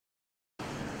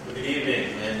Good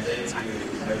evening, and thank you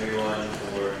everyone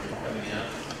for coming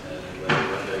out and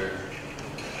whether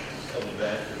coming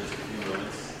back for just a few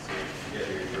moments so you can get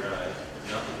your drive.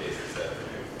 Not the case this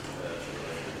afternoon.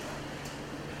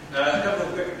 A couple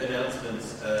of quick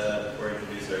announcements before I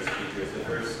introduce our speakers. The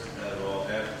first of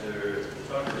all, after the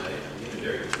talk tonight,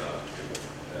 Benedict talk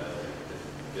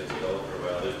gets dull for a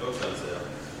while. There's books on sale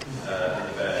in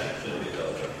the back. It shouldn't be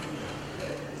dull, but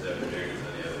this afternoon is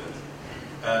any evidence.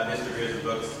 Mr. Pearce's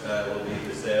books will be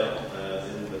for sale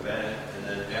in the back, and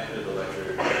then after the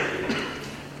lecture,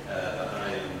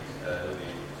 behind he'll be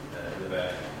in the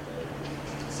back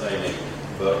signing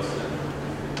books, and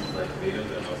I'd like to meet him.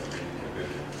 That must be a good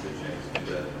chance to do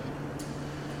that.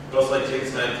 I'd also like to take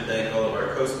this time to thank all of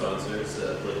our co-sponsors,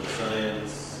 Political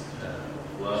Science,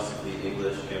 Philosophy,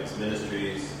 English, Campus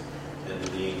Ministries, and the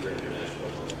Dean for International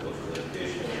Multicultural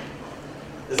Education.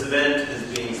 This event is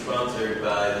being sponsored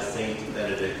by the St.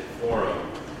 Benedict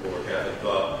Forum for Catholic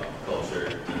Thought, Culture,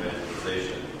 and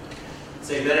Evangelization.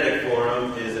 St. Benedict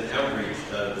Forum is an outreach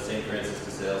of the St. Francis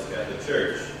de Sales Catholic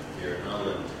Church here in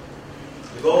Holland.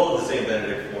 The goal of the St.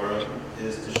 Benedict Forum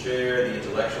is to share the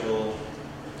intellectual,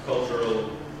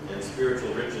 cultural, and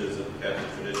spiritual riches of the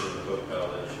Catholic tradition of Hope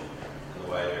College and the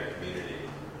wider community.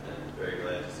 And I'm very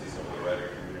glad to see some of the wider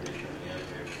community coming out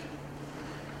here.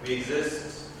 We exist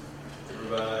to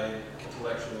provide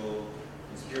intellectual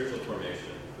and spiritual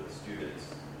formation for the students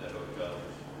at Hope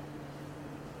College.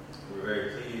 We're very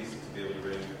pleased to be able to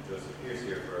bring Joseph Pearce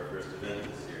here for our first event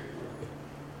this year.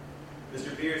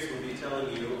 Mr. Pearce will be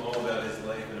telling you all about his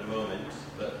life in a moment,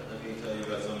 but let me tell you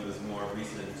about some of his more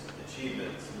recent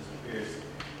achievements. Mr. Pearce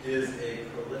is a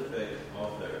prolific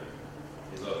author.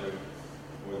 He's authored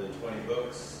more than 20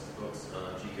 books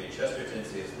on G.K. Chesterton,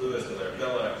 C.S. Lewis, Hilaire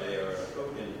Belloc, J.R.R.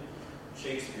 Tolkien,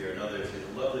 Shakespeare, and others. His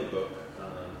lovely book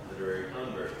on literary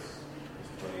converts, his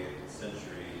 20th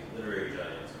century literary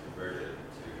giants converted to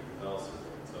Catholicism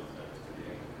and sometimes to the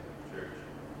Anglican Church.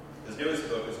 His newest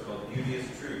book is called Beauty is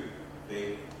Truth,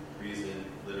 Faith, Reason,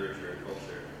 Literature, and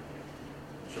Culture.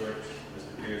 In short,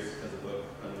 Mr. Pearce has a book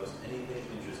on almost anything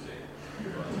interesting.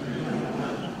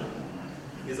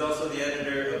 He's also the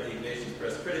editor of the Ignatius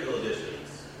Press Critical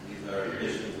Editions. These are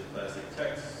editions of classic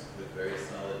texts with very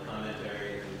solid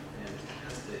commentary and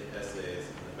fantastic essays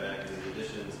in the back. These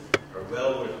editions are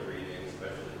well worth reading,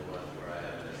 especially the ones where I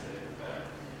have an essay in the back.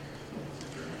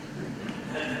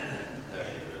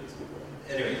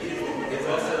 Anyway, he's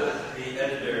also the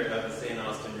editor of the St.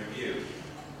 Austin Review,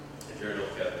 a journal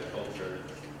of Catholic culture,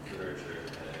 literature,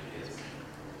 and ideas.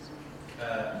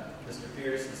 Mr.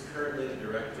 Pearce is currently the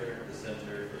director of the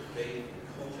Center for Faith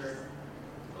and Culture,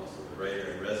 and also the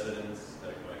writer-in-residence at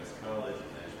Aquinas College in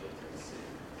Nashville, Tennessee.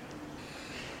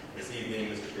 This evening,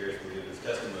 Mr. Pearce will give his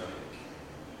testimony,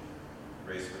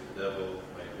 Race with the Devil,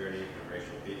 My Journey from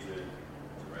Racial Hatred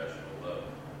to Rational Love.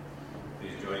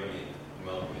 Please join me in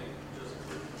welcoming Joseph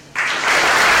Pearce.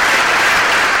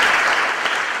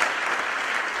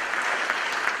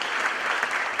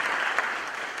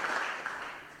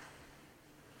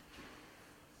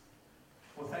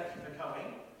 Well, thank you for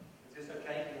coming. Is this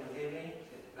okay? Can you hear me? Is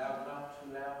it loud enough?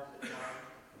 Too loud? Is it fine?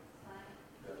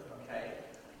 Good. Okay.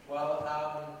 Well,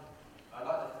 I'd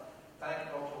like to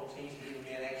thank Dr. Ortiz for giving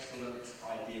me an excellent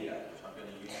idea, which I'm going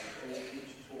to use for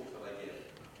each talk that I give.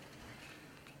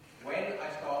 When I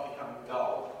start becoming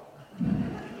dull,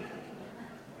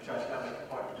 which I still make a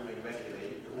point of doing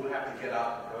regularly, you all have to get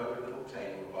up and go over to the book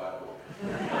table and buy a book.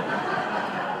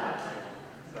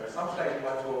 So at some stage in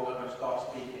my talk, I'm going to start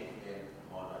speaking in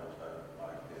monotone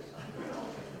like this.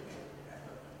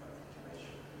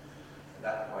 At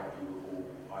that point, you will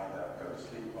all either go to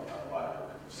sleep or not buy a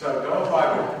book. So go and buy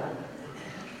a book.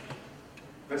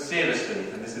 But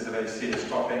seriously, and this is a very serious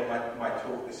topic, my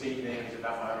talk this evening is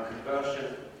about my own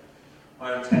conversion,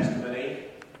 my own testimony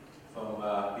from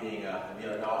being a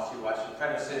neo-Nazi white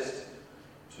supremacist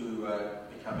to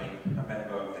becoming a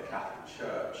member of the Catholic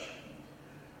Church.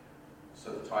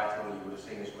 So the title you would have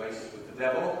seen is Race with the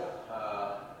Devil,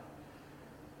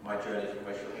 my journey from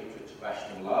racial hatred to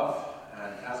rational love.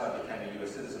 And as I became a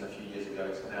US citizen a few years ago,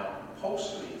 it's now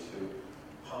compulsory to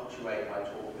punctuate my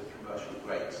talk with commercial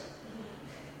breaks.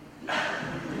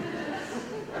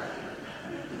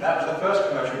 That was the first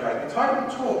commercial break. The title of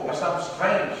the talk was some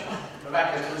strange,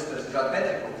 miraculous coincidence is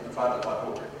identical to the title of my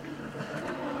book.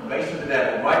 Race with the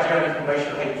Devil, My Journey from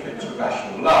Racial Hatred to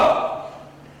Rational Love.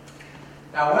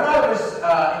 Now, when I was in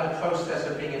the process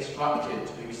of being instructed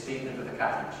to be received into the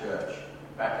Catholic Church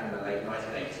back in the late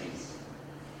 1980s,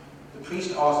 the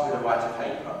priest asked me to write a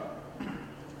paper.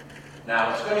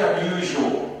 Now, it's very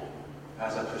unusual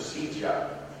as a procedure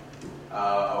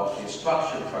of the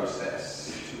instruction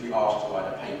process to be asked asked to write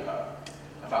a paper.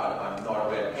 In fact, I'm not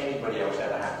aware of anybody else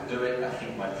ever had to do it. I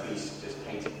think my priest just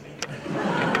hated me.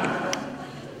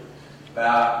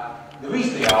 But the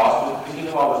reason he asked was because he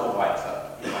knew I was a writer.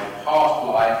 In my past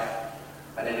life,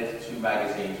 I'd edited 2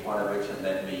 magazines, one of which had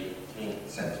led me to being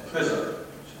sent to prison,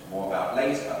 which is more about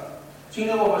later. So he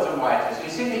knew I was a writer, so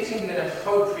it seemed an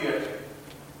appropriate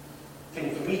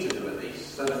thing for me to do at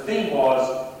least. So the theme was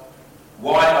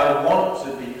why I want to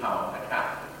become a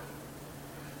Catholic.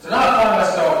 So now I find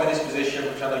myself in this position,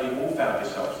 which I know you've all found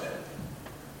yourselves in.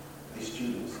 These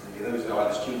students, and those who are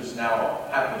the students now,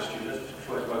 or have been students, which I'm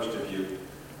sure it's most of you,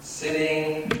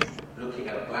 sitting, looking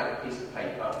at a blank piece of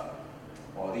paper,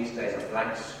 or these days a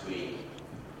blank screen,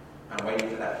 and waiting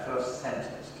for that first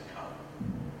sentence to come.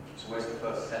 So where's the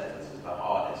first sentence is the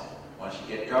hardest. Once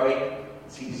you get going,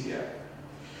 it's easier.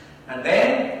 And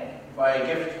then, by a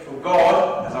gift from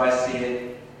God, as I see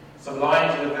it, some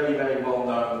lines of a very, very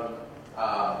well-known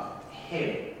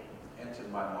hymn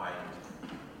entered my mind,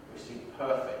 which seemed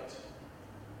perfect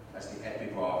as the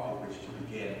epigraph with which to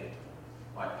begin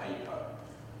my paper.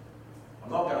 I'm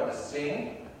not going to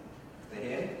sing the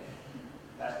hymn.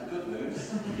 That's the good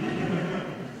news.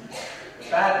 The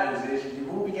bad news is you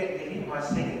will be getting to hear my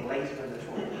singing later in the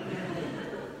talk.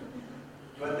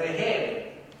 But the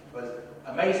hymn was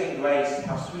Amazing Grace,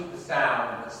 how sweet the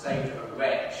sound that saved a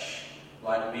wretch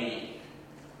like me.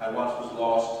 I once was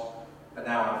lost, but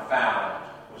now I'm found,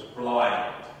 was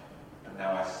blind, and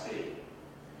now I see.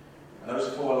 And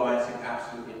those 4 lines seem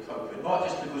absolutely appropriate, not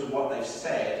just because what they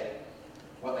say,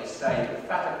 but the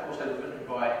fact, of course, they were written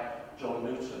by John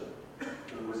Newton,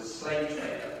 who was a slave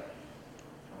trader.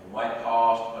 In my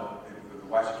past, the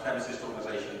white supremacist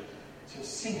organisation, seems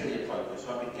singularly appropriate,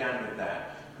 so I began with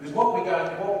that. Because what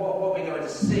we're going to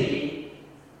see,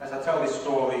 as I tell this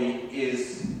story,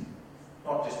 is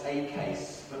not just a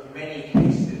case, but many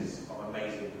cases of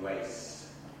amazing grace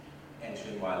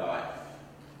entering my life.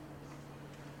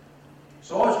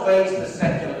 So I was raised in a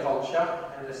secular culture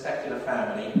and in a secular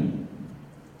family.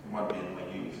 It might be in my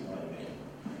youth, it might be.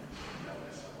 No,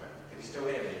 there's somewhere. Can you still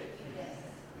hear me? Yes.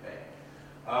 Okay.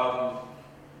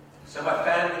 So my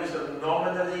family was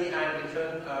nominally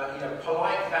Anglican.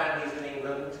 Polite families in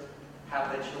England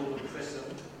have their children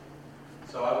christened.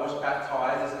 So I was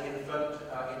baptised as an infant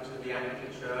into the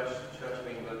Anglican Church of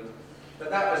England. But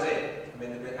that was it. I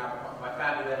mean, my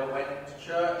family never went to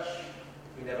church.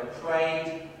 We never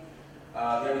prayed.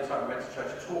 The only time we went to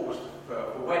church at all was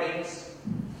for weddings.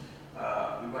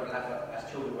 We weren't allowed, as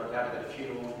children, we weren't allowed to go to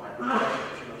funerals. My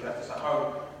funerals left us at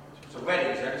home. So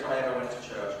weddings, the only time I ever went to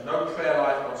church. No prayer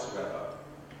life whatsoever.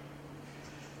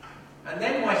 And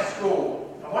then my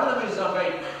school. And one of the reasons I'm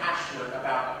very passionate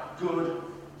about good,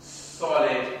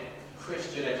 solid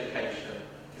Christian education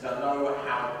is I know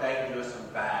how dangerous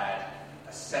and bad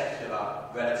a secular,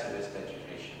 relativist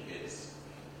education is.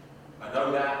 I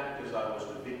know that because I was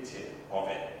the victim of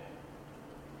it.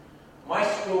 My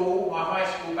high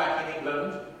school back in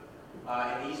England,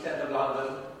 in the East End of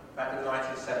London, back in the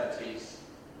 1970s,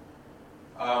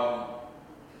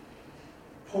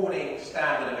 appalling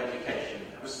standard of education,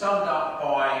 was summed up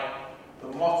by the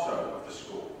motto of the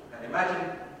school. And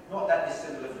imagine, not that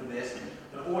dissimilar from this,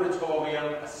 an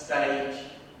auditorium, a stage,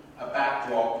 a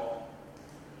backdrop,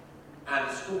 and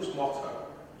the school's motto.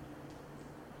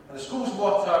 And the school's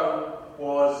motto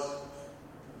was,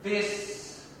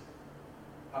 "This,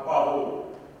 above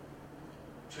all,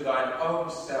 to thine own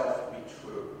self be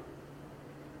true."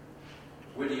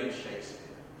 William Shakespeare.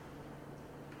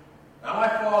 Now, my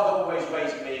father always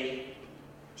raised me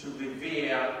to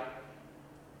revere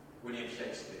William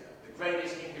Shakespeare, the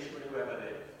greatest Englishman who ever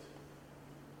lived.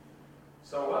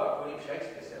 So, well, if William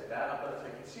Shakespeare said that, I've got to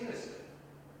take it seriously.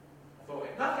 I thought,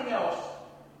 if nothing else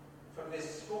from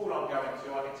this school I'm going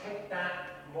to, I can take that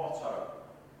motto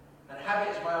and have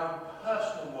it as my own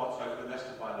personal motto for the rest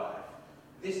of my life.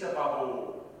 This above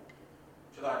all,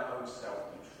 to thine own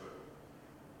self be true.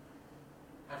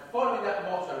 And following that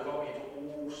motto got me into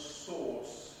all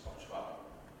sorts of trouble,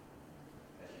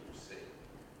 as you will see.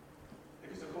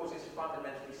 Because, of course, it's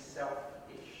fundamentally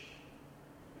selfish.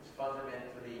 It's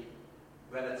fundamentally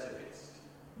relativist.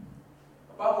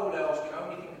 Above all else, the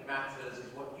only thing that matters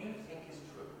is what you think is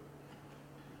true.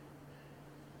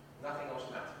 Nothing else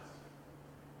matters.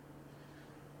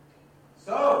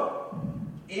 So,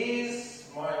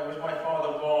 was my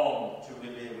father wrong to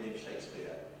revere William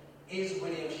Shakespeare? Is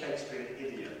William Shakespeare an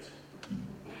idiot?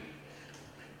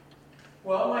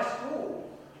 Well, my school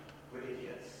were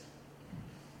idiots.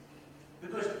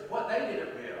 Because what they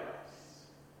didn't realise,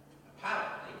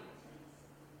 apparently,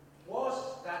 was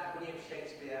that William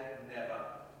Shakespeare never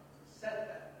said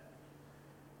that.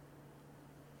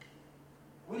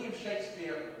 William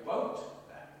Shakespeare wrote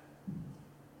that,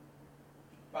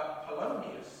 but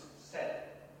Polonius said it.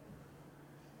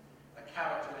 A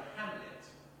character in Hamlet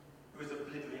who is a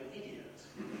blithering idiot.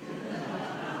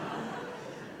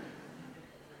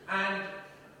 And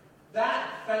that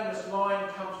famous line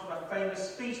comes from a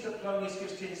famous speech that Polonius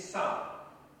gives to his son.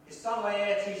 His son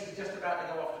Laertes is just about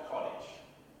to go off to college,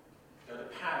 to go to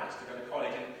Paris, to go to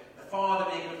college, and the father,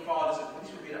 being a good father, says, well,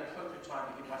 this would be an appropriate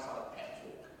time to give my son a pep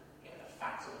talk. The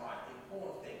facts of life, the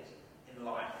important things in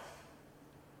life.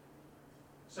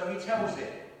 So he tells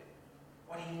him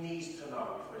what he needs to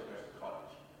know before he goes to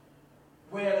college.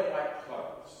 Wear the right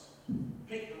clothes.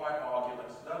 Pick the right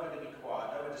arguments. Know when to be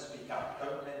quiet. Know when to speak up.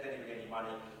 Don't lend anybody any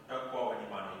money. Don't borrow any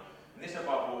money. And this,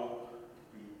 above all,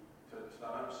 to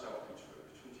thine own self be true.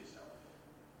 Be true to yourself.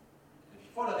 And if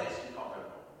you follow this, you can't go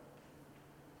wrong.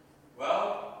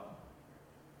 Well,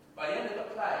 by the end of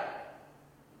the play,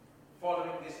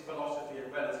 following this philosophy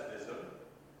of relativism,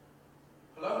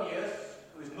 Polonius,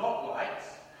 who is not liked,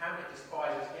 Hamlet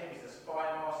despises him, he's the spy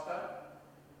master.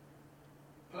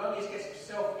 Polonius gets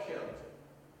himself killed,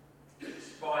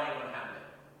 spying on Hamlet.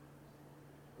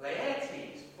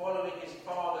 Laertes, following his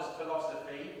father's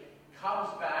philosophy, comes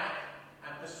back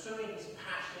and pursuing his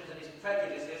passions and his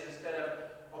prejudices instead of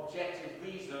objective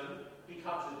reason,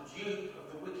 becomes a dupe of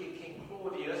the wicked King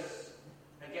Claudius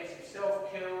and gets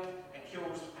himself killed and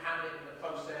kills Hamlet in the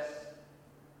process.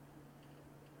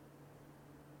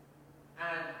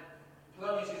 And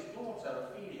Polonius' daughter,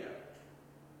 Ophelia,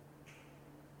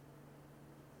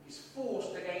 is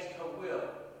forced against her will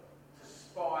to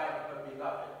spy on her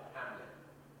beloved, Hamlet.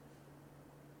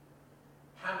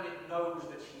 Hamlet knows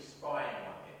that she's spying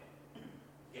on him,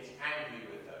 gets angry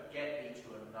with her. Get me to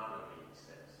a nunnery, he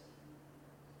says.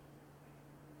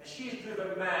 And she is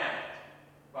driven mad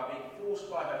by being forced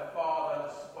by her father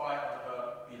to spy on her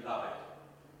beloved,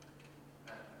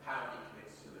 and apparently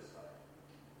commits suicide.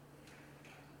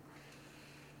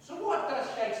 So what does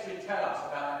Shakespeare tell us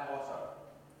about that motto?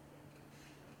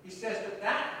 He says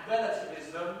that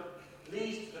relativism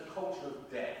leads to the culture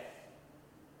of death.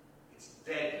 It's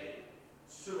deadly,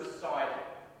 suicidal,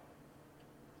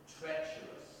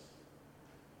 treacherous.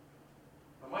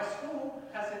 And my school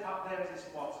has it up there as its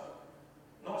motto.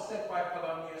 Not said by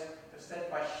Polonius, but said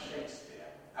by Shakespeare,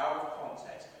 out of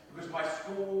context. Because my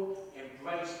school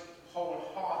embraced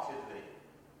wholeheartedly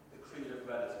the creed of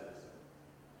relativism.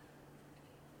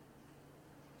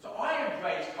 So I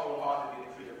embraced wholeheartedly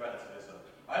the creed of relativism.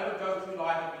 I would go through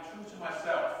life and be true to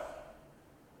myself.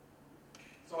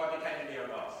 So I became a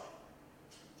neo-Nazi.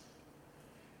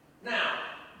 Now,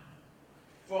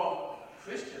 from a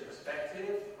Christian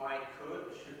perspective, I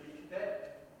should be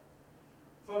condemned.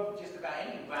 From just about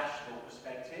any rational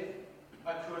perspective,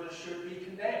 I could and should be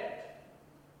condemned.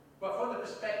 But from the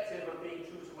perspective of being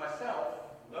true to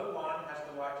myself, no one has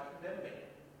the right to condemn me.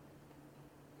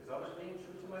 Because I was being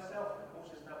true to myself. And of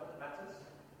course, isn't that what matters?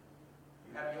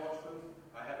 You have your truth,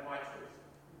 I have my truth.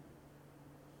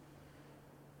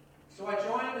 So I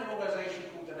joined an organisation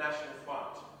called the National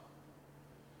Front.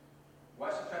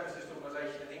 White supremacist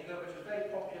organisation in England, which was very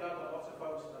popular with lots of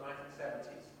folks in the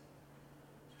 1970s.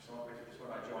 Which is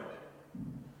when I joined it.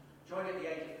 Joined at the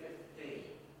age of 15.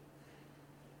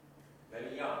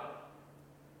 Very young.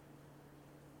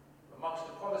 Amongst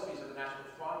the policies of the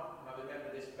National Front, and I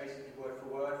remember this basically word for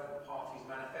word from the party's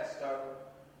manifesto,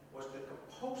 was the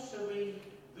compulsory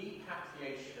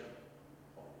repatriation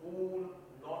of all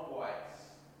non-whites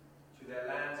to their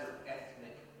lands of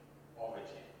ethnic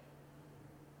origin.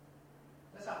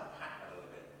 Let's unpack that a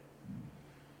little bit.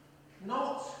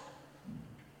 Not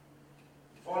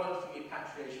voluntary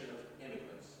repatriation of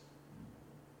immigrants.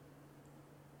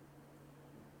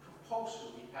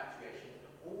 Compulsory repatriation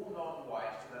of all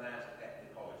non-whites to the lands of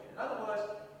ethnic origin. In other words,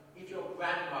 if your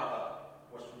grandmother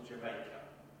was from Jamaica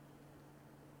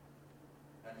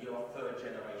and you're third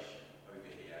generation over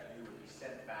here, you would be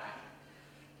sent back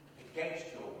against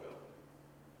your will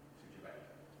to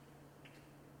Jamaica.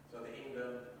 So that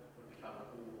England would become an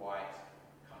all-white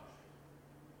country.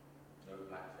 No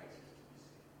black faces to be seen.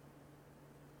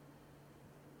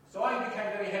 So I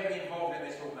became very heavily involved in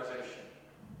this organisation.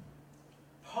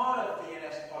 Part of the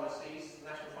NS policies, the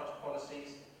National Front's policies,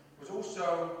 was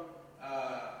also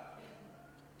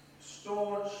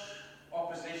staunch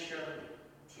opposition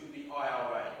to the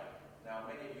IRA. Now,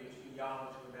 many of you are too young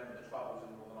to remember the troubles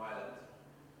in Northern Ireland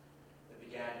that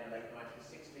began in the late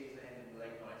 1960s and ended in the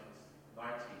late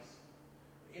 1990s.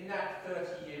 In that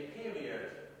 30-year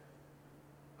period,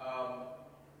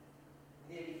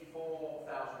 nearly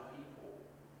 4,000 people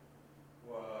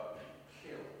were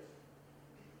killed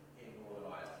in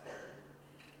Northern Ireland,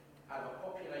 out of a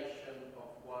population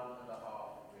of 1.5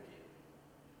 million.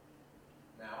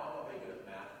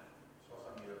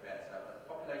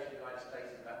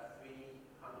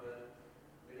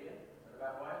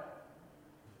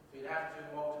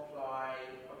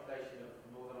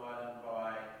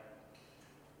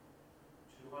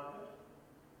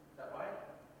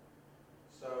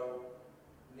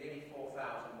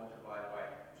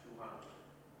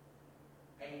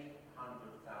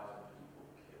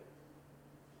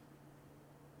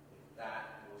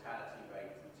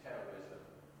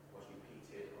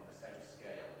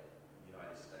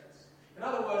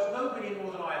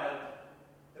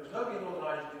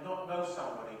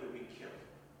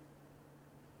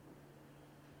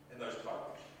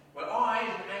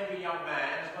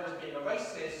 well as being a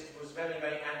racist, was very,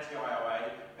 very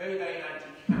anti-IRA, very, very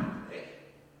anti-Catholic.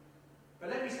 But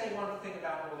let me say one thing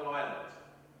about Northern Ireland.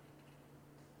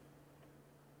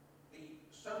 The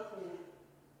so-called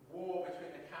war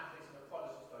between the Catholics and the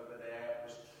Protestants over there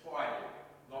was tribal,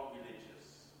 not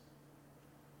religious.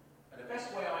 And the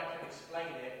best way I can explain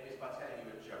it is by telling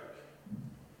you a joke.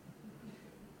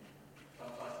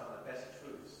 Sometimes some of the best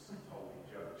truths are told in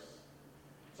jokes.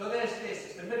 So there's this,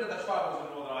 it's the middle of the troubles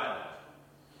in Northern Ireland.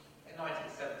 In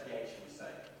 1978, shall we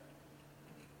say.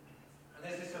 And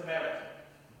there's this American.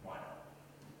 Why not?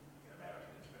 An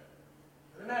American into it.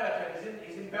 An American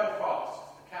is in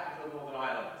Belfast, the capital of Northern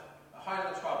Ireland, the height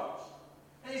of the troubles.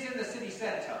 And he's in the city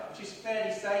centre, which is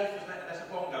fairly safe unless a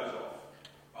bomb goes off.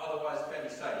 Otherwise, fairly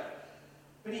safe.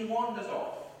 But he wanders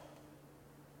off.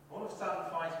 All of a sudden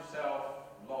finds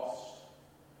himself lost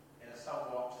in a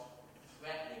somewhat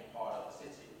threatening part of the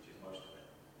city, which is most of it.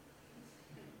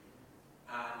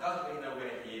 And doesn't really know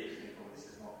where he is, and he thought, this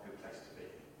is not a good place to be.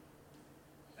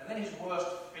 And then his worst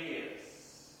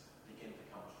fears begin to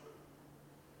come true.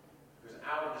 Because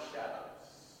out of the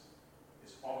shadows,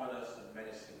 this ominous and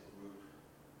menacing group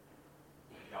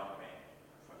of young men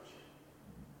approach him.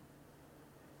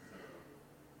 So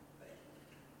they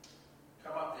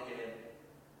come up to him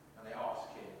and they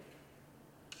ask him,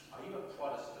 are you a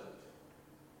Protestant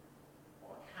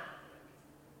or a Catholic?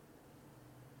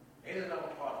 He doesn't know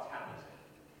what part of town he's in.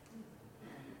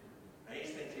 And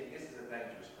he's thinking, this is a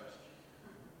dangerous question.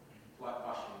 It's like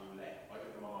Russian roulette. I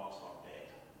give them an answer, I'm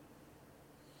dead.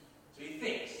 So he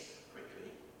thinks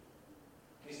quickly.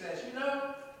 He says, you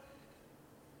know,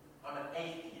 I'm an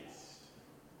atheist.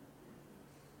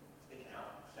 Think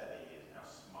how clever he is and how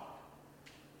smart.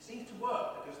 It seems to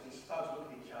work because these thugs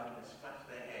look at each other and scratch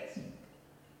their heads. And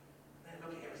then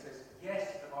look at him and says,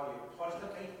 yes, but are you a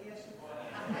Protestant atheist?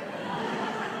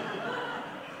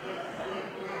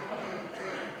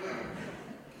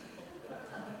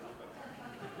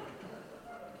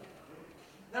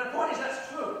 Now the point is that's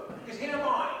true, because here am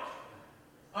I.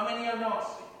 I'm a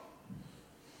neo-Nazi.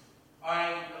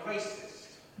 I'm a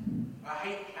racist. I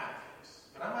hate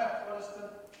Catholics. But am I a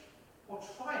Protestant? Well,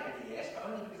 tribally, yes, but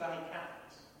only because I hate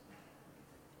Catholics.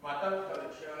 I don't go to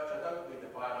church, I don't read the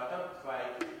Bible, I don't pray,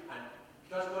 and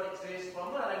does God exist? Well,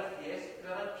 I'm not an atheist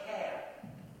because I don't care.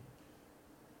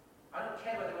 I don't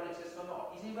care whether God exists or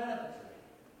not. He's irrelevant to me.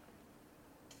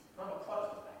 I'm a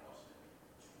Protestant agnostic.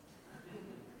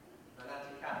 An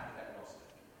anti-Catholic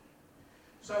agnostic.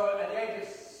 So at the age of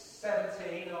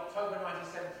 17, in October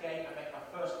 1978, I make my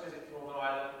first visit to Northern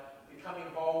Ireland, become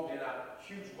involved in a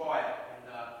huge riot in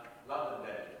London,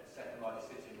 Benedict, the second largest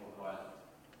city in Northern Ireland.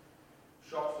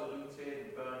 Shops are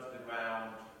looted, burned to the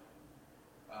ground.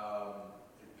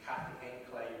 The Catholic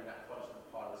enclave in that Protestant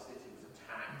part of the city was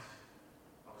attacked.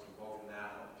 I was involved in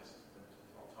that. There's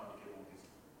not time to give all these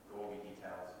gory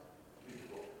details.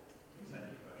 Beautiful.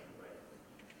 Great.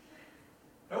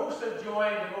 I also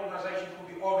joined an organisation called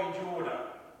the Orange Order.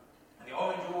 And the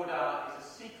Orange Order is a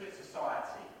secret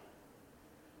society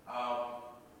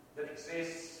that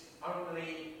exists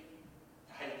only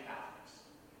to hate Catholics.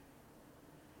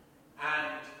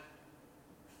 And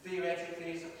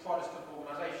theoretically it's a Protestant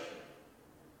organisation.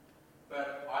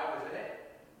 But I was in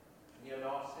it,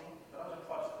 neo-Nazi, but I was a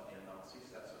Protestant neo-Nazi,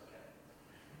 so that's okay.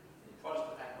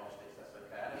 Protestant agnostics, that's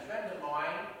okay. And a friend of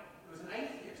mine who was an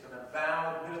atheist, an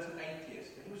avowed militant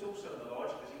atheist, and he was also in the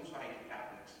lodge because he also hated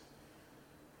Catholics.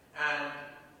 And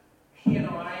he and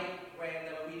I, when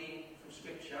they were reading from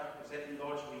Scripture, it was every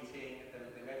lodge meeting,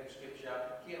 they read from Scripture,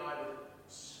 he and I would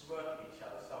smirk at each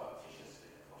other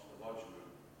surreptitiously across the lodge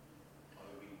room while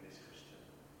we were reading this Christian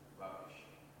rubbish.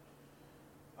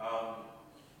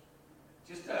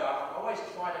 I always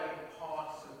try to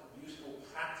impart some useful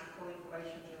practical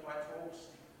information during my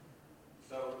talks.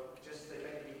 So just if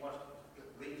anybody wants to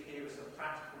leave here with some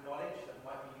practical knowledge that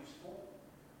might be useful,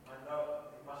 I know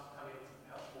it must come in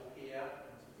helpful here in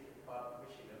this particular part of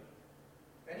Michigan.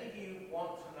 If any of you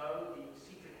want to know the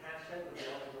secret handshake of the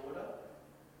Orange Order,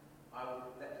 I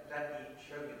will let me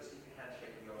show you the secret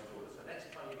handshake of the Orange Order. So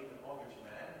next time you meet an orange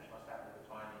man, which must happen all the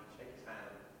time, you can shake his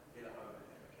hand and feel at home with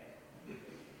him, okay?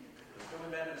 Still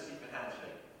remember the secret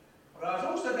handshake. But I was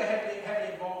also heavily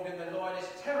involved in the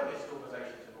loyalist terrorist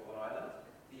organisations in Northern Ireland,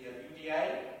 the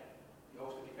UDA, the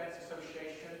Ulster Defence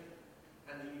Association,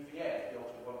 and the UVF, the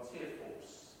Ulster Volunteer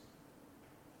Force.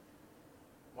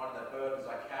 One of the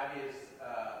burdens I carry is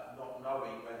not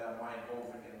knowing whether my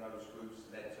involvement in those groups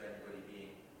led to anybody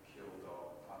being killed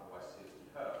or otherwise seriously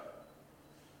hurt.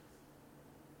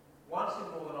 Once in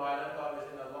Northern Ireland, I was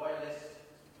in a loyalist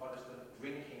Protestant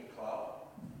drinking club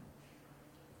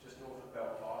just north of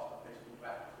Belfast, a place called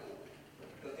Blackpool.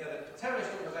 The terrorist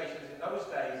organisation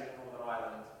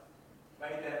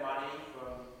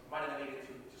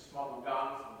smuggle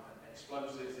guns and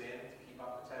explosives in to keep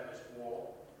up the terrorist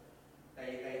war.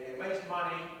 They raised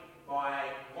money by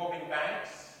robbing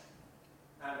banks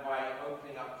and by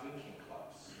opening up drinking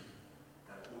clubs,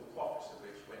 and all the profits of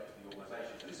which went to the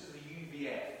organisation. So this is the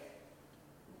UVF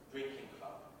drinking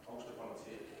club, Ulster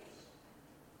Volunteer Force,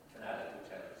 an adult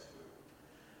terrorist group.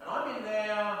 And I'm in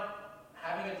there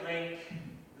having a drink,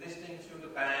 listening to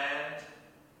the band,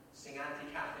 sing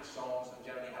anti-Catholic songs, and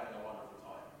generally having a wonderful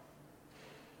time.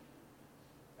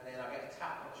 And then I get a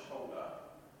tap on the shoulder,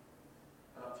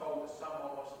 and I'm told that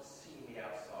someone wants to see me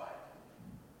outside.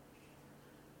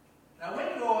 Now,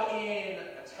 when you're in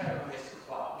a terrorist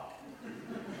club,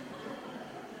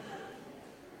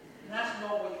 that's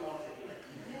not what you want to hear.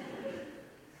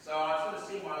 So I sort of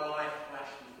see my life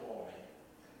flash before me.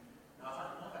 And I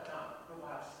thought, what have I done? What have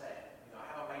I upset? You know,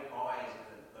 have I made eyes at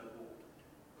the local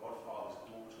godfather's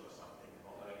daughter or something and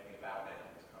not know anything about it?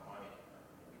 I'm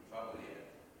in trouble here.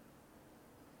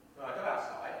 So I go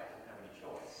outside, I didn't have any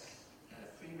choice. And there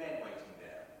are 3 men waiting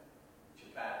there, which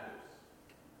is bad news.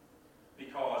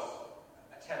 Because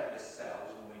a terrorist cell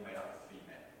is normally made up of 3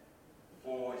 men.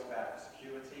 4 is bad for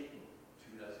security,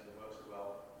 2 doesn't work so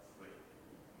well, 3.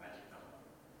 Magic number.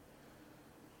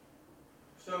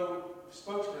 So,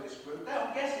 spokesman of this group,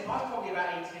 I'm guessing, I was probably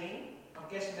about 18. I'm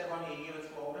guessing they're only a year or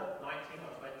 2 older, 19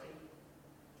 or 20.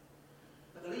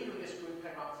 But the leader of this group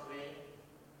came up to me,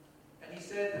 and he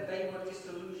said that they were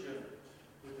disillusioned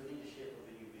with the leadership of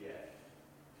the UVF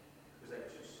because they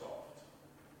were too soft.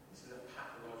 This is a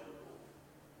pathological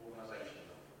organisation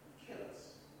of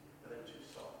killers, but they were too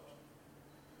soft.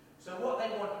 So what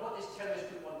this terrorist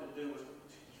group wanted to do was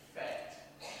to defect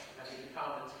and to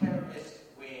become the terrorist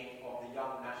wing of the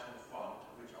Young National Front,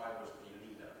 of which I was the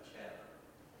leader, the chairman.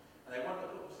 And they wanted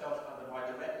to put themselves under my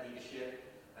direct leadership,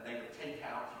 and they would take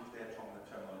out, use their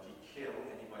terminology, kill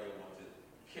anybody who wanted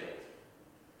killed.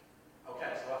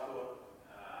 Okay, so I thought,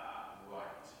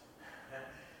 right.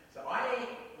 So I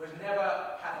was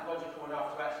never pathological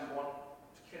enough to actually want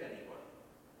to kill anybody,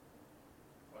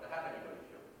 or to have anybody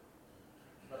killed.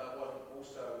 But I wasn't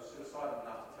also suicidal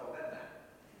enough to tell them that.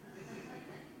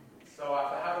 So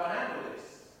I thought, how do I handle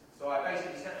this? So I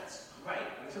basically said, that's great.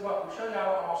 And they said, well, we'll show you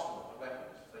our arsenal of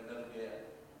weapons, so you know that we're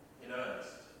in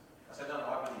earnest. I said, no,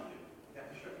 I believe you. Yeah,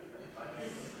 sure.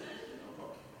 No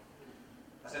problem.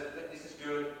 I said, this is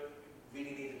good.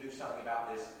 Really need to do something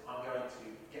about this. I'm going to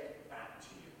get back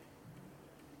to you.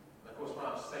 And of course, when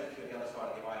I was safely on the other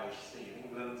side of the Irish Sea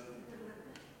in England,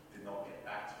 did not get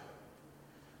back to it.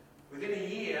 Within a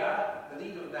year, the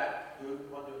leader of that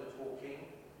group, one doing the talking,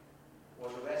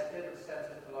 was arrested and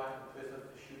sentenced to life in prison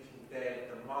for shooting dead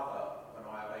the mother of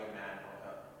an IRA man on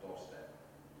her doorstep.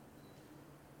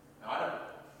 Now, I don't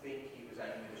think he was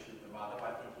aiming to shoot the mother, but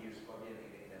I think he was probably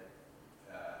in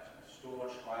a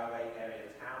staunch IRA area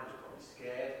of town. He was probably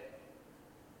scared,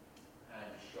 and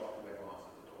he shot whoever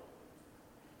answered the door.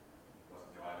 It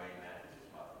wasn't the IRA man, it was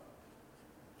his mother.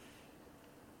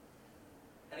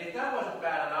 And if that wasn't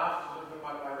bad enough, with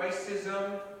my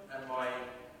racism and my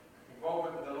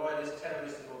involvement with the loyalist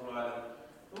terrorists in Northern Ireland,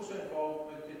 also involved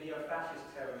with the neo-fascist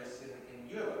terrorists in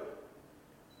Europe.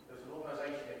 There was an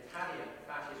organisation, an Italian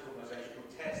fascist organisation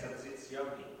called Terza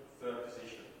Posizione, third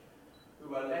position,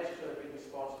 who were alleged to have been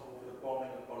responsible for the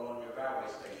bombing of Bologna railway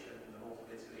station in the north of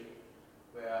Italy,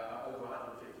 where over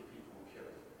 150 people were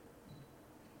killed.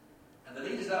 And the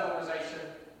leaders of that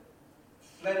organisation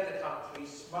fled the country,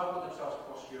 smuggled themselves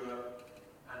across Europe,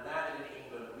 and landed in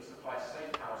England, and we supplied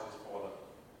safe houses for them.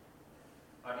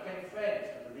 I became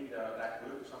friends with the leader of that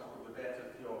group, someone called Roberto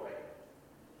Fiore.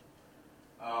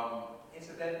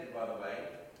 Incidentally, by the way,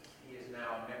 he is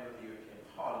now a member of the European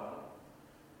Parliament.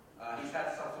 He's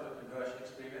had some sort of conversion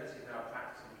experience. He's now a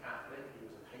practicing Catholic. He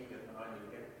was a pagan when I knew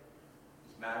him.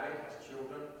 He's married, has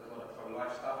children, does a lot of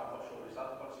pro-life stuff. I'm not sure what his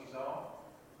other policies are.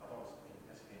 I don't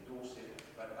necessarily endorse him,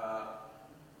 but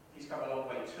he's come a long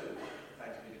way too,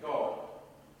 thanks be to God.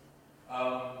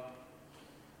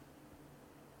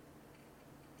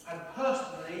 And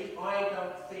personally, I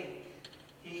don't think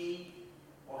he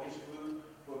or his group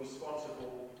were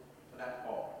responsible for that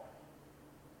bomb.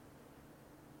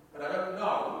 But I don't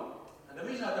know, and the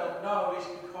reason I don't know is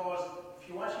because if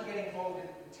you actually get involved in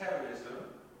terrorism,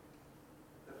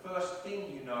 the first thing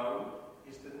you know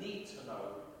is the need to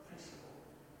know principle.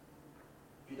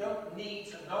 If you don't need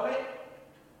to know it,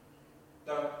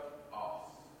 don't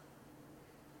ask.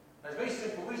 There's a very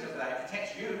simple reason for that. It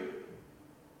protects you.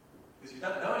 Because if you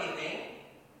don't know anything,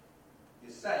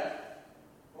 you're safe.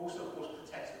 Also, of course,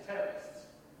 protects the terrorists.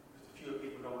 Because the fewer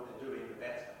people know what they're doing, the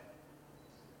better.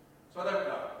 So I don't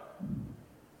know.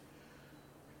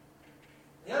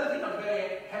 The other thing I was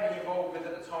very heavily involved with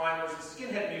at the time was the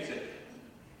skinhead music.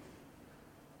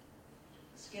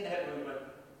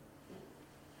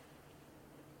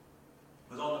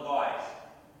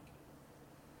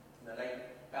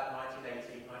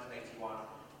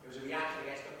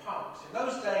 In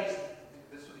those days,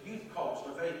 the sort of youth cults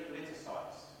were very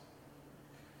politicised.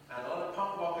 And a lot of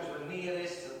punk rockers were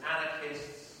nihilists and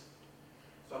anarchists.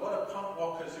 So a lot of punk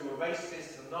rockers who were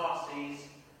racists and Nazis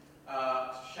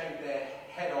shaved their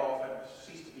head off and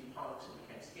ceased to be punks and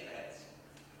became skinheads.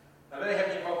 Now, very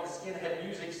heavily involved in the skinhead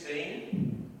music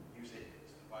scene. Music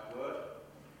is the right word.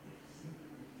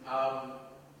 I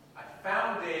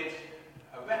founded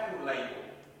a record label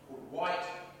called White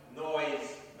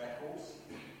Noise Records.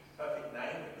 Perfect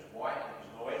name. It was white, it was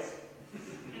noise.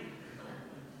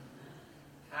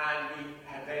 And we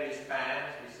had various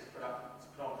bands. We used to put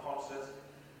on concerts.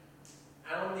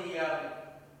 And on the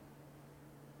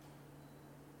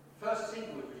first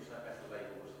single we produced on that record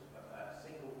label was a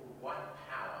single called White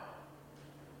Power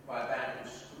by a band called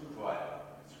Screwdriver.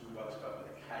 Screwdriver spelled with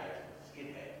a K, as in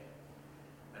skinhead.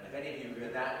 And if any of you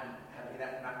read that and have any of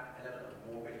that element of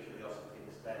morbid curiosity in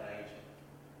this day and age,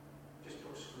 just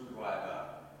put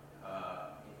Screwdriver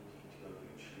into your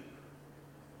YouTube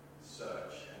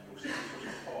search and you'll see sorts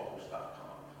of horrible stuff come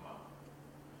up.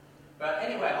 But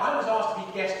anyway, I was asked to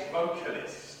be guest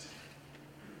vocalist.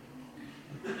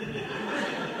 Is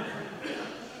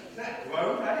that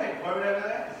grown? Have you grown over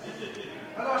there?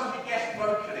 I was asked to be guest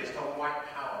vocalist on White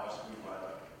Power by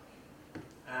Screwdriver.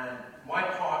 And my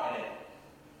part in it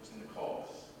was in the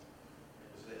chorus. It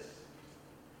was this.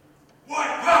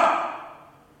 White Power!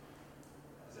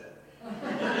 That was it.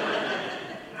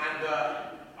 And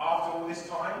after all this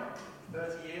time,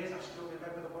 30 years, I still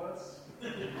remember the words.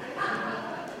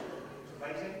 It's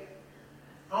amazing.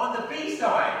 On the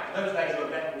B-side, in those days there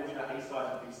were records, you know, A-sides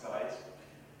and B-sides.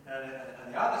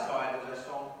 And the other side there was a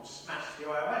song called Smash the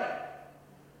IRA.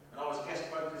 And I was guest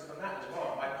vocalist on that as well.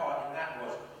 My part in that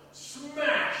was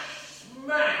Smash!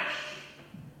 Smash!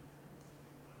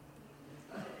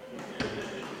 I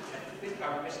think I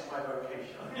missed my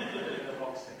vocation. I'm a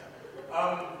rock singer.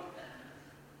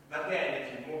 Now again, if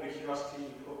you're more curiosity,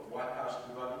 you put White House to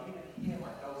run, you can even hear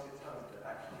my dulcet tones in the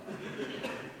background.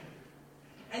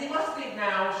 And you must think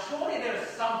now, surely there is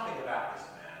something about this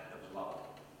man that was lovely.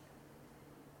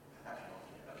 Actually, not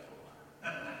thinking about it all.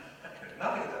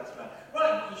 Nothing about this man.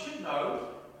 Well, you should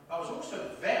know, I was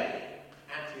also very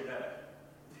anti-American.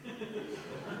 I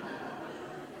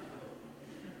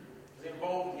was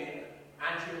involved in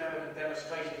anti-American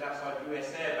demonstrations outside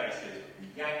US air bases,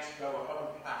 Yanks go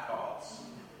home placards.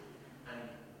 And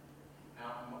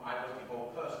I wasn't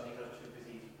involved personally because I was too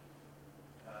busy,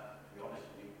 to be honest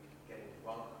with you, getting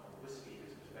drunk on whiskey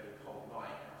because it was a very cold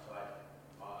night outside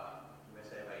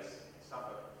US Air Base in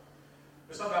Suffolk.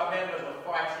 But some of our members were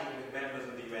fighting with members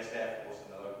of the US Air Force in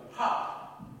the local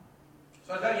pub. So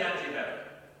I was very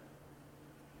anti-American.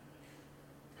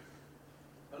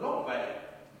 A long way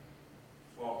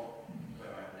from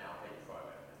where I am now, maybe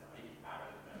American.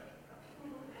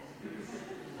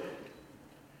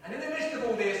 And in the midst of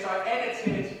all this, I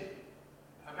edited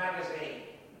a magazine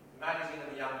of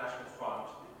the Young National Front,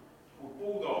 called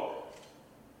Bulldog.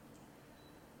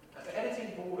 And for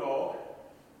editing Bulldog,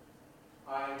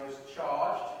 I was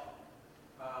charged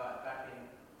back in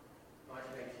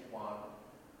 1981, I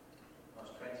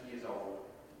was 20 years old,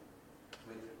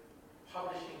 with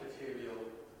publishing material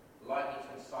likely to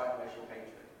incite racial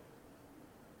hatred.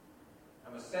 I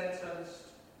was sentenced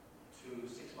to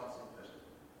 6 months in prison.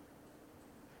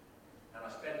 And I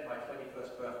spent my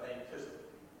 21st birthday in prison.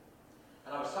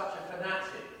 And I was such a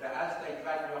fanatic that as they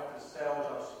dragged me off to the cells,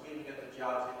 I was screaming at the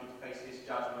judge that he'd face his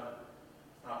judgment.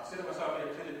 And I considered myself a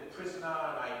political prisoner,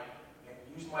 and I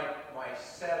used my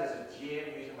cell as a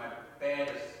gym, using my bed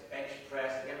as bench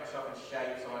press to get myself in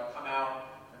shape so I'd come out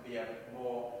and be a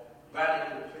more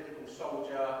radical political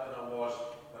soldier than I was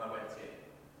when I went in.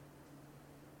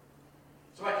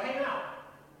 So I came out,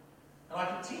 and I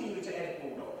continued to edit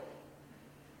Bulldog.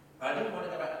 But I didn't want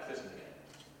to go back to prison again.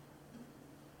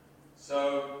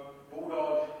 So,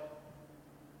 Bulldog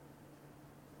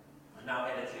was now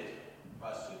edited by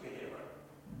a superhero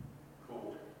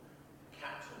called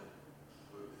Captain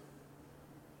Ruth.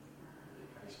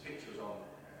 And his picture was on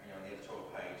the editorial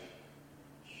page.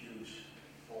 Huge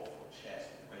 4-foot chest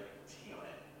with a great T on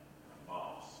it, and a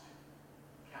mask.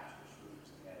 Captain Ruth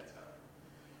was the editor.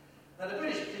 Now, the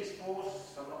British police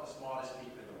force are not the smartest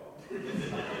people in the world.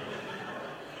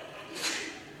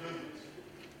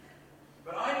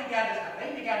 But they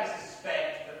began to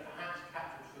suspect that perhaps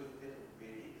Captain Truth didn't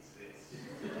really exist.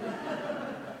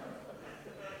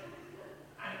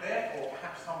 And therefore,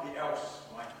 perhaps somebody else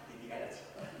might be the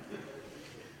editor.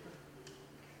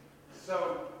 So,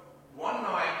 one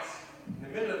night, in the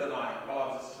middle of the night, while I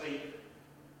was asleep,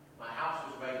 my house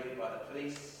was raided by the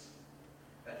police.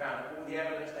 They found all the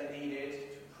evidence they needed to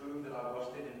prove that I was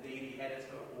indeed the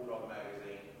editor of Bulldog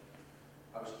magazine.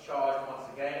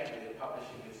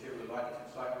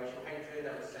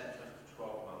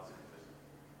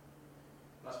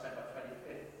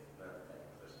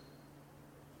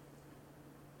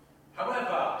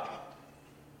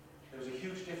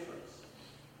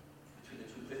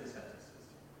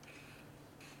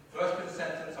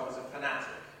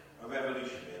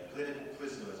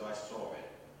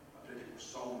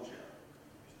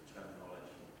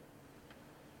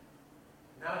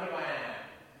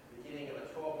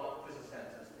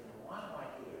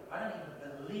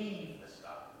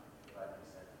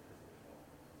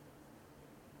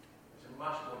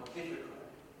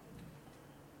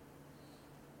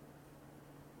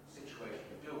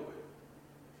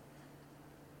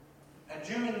 And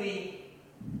during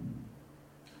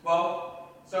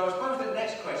so I suppose the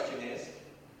next question is,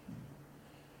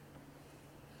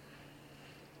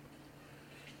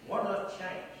 what on earth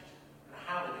changed? And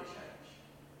how did it change?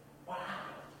 What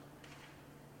happened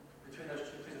between those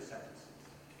two prison sentences?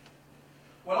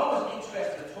 Well, I wasn't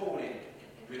interested at all in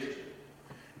religion.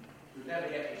 We've never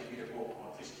yet to read a book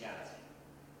on Christianity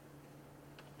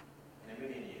in a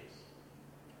million years.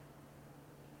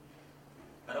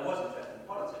 And I wasn't interested in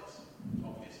politics,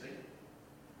 obviously.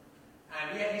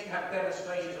 And we used to have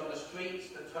demonstrations on the streets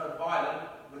that turned violent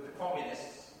with the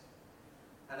communists.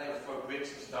 And they would throw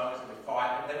bricks and stones and we'd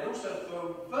fight. But they would also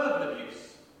throw verbal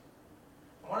abuse.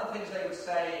 And one of the things they would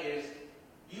say is,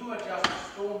 you are just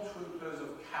stormtroopers of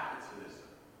capitalism.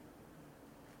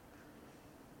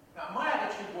 Now, my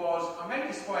attitude was, I may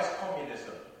despise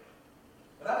communism,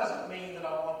 but that doesn't mean that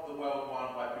I want the world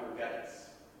run by Bill Gates.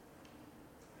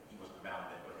 He wasn't around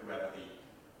then, but whoever the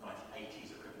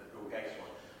 1980s equivalent of Bill Gates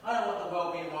was. I don't want the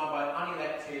world being run by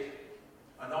unelected,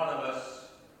 anonymous,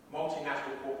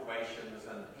 multinational corporations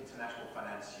and international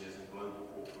financiers and global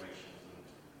corporations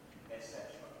and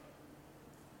etc.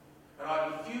 And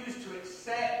I refused to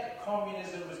accept that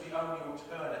communism was the only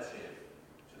alternative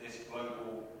to this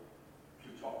global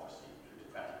plutocracy,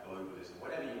 plutocratic globalism,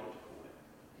 whatever you want to call it.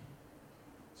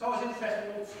 So I was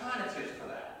interested in alternatives to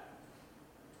that.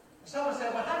 And someone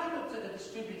said, well, have you looked at the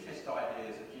distributist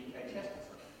ideas of G.K.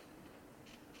 Chesterton?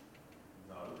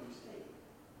 No, who's he?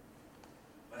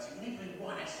 Well, I said, you need to read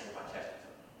one essay by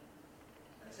Chesterton.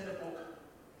 And it's in a book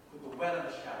called The Well and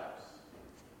the Shadows.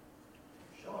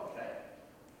 Sure, okay.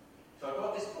 So I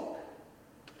got this book.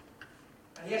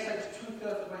 And the essay was 2/3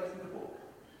 of the way through the book.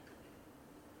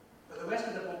 But the rest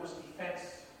of the book was a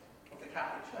defense of the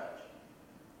Catholic Church.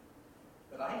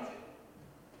 But I hated it.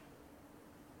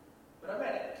 But I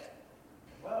read it.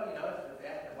 Well, you know,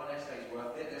 if one essay is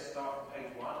worth it, let's start from page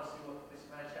 1 and see what this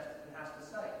man Chesterton has to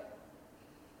say.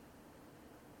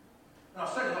 Now,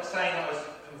 I'm certainly not saying I was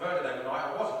converted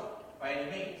overnight. I wasn't, by any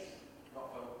means.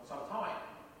 Not for some time.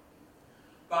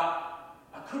 But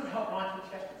I couldn't help liking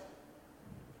Chesterton.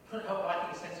 Couldn't help liking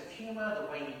his sense of humour,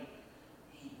 the way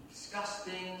he discussed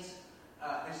things.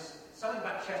 There's something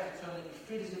about Chesterton that you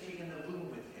feel as if you're in the room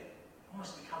with him.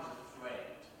 Almost becomes a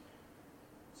friend.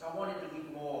 So I wanted to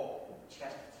read more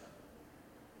Chesterton.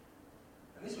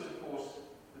 And this was, of course,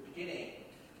 the beginning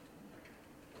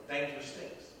of Dangerous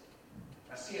Things.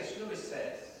 As C.S. Lewis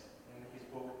says in his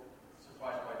book,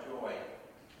 Surprised by Joy,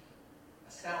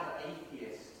 a sound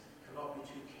atheist cannot be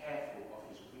too careful of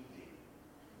his reading.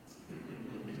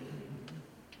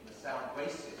 And a sound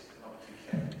racist cannot be too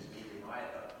careful of his reading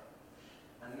either.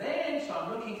 And then, so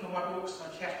I'm looking for my books on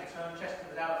Chesterton. Chesterton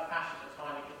was out of fashion at the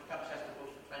time. You could pick up Chesterton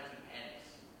books for 20 pence.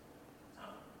 So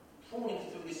I'm trawling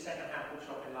through this second-hand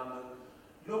bookshop in London,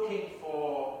 looking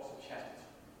for some Chesterton.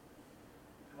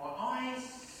 And my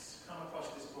eyes come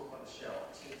across this book on the shelf.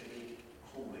 It seemed to be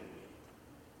calling me.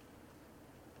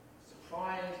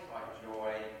 Surprised by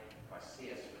Joy by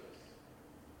C.S. Lewis.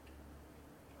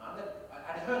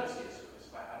 I'd heard of C.S. Lewis,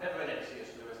 but I'd never read any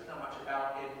C.S. Lewis. Didn't know much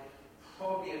about him.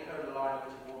 Probably had heard a line of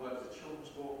which all was a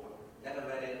children's book, but never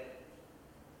read it.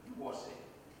 Who was he?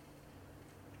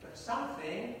 But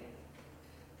something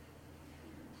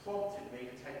prompted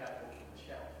me to take that book from the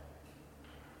shelf.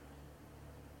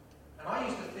 And I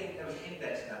used to think there was an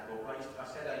index in that book. I used to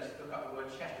look up the word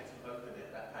Chesterton and open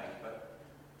it at that page, but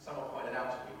someone pointed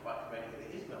out to me quite correctly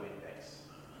there is no index.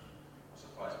 I'm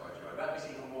surprised by Joy. That was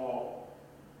even more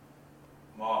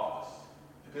marvellous.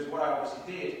 Because what I obviously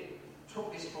did,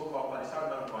 took this book off by this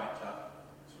unknown writer,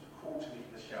 sort of called to me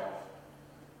from the shelf,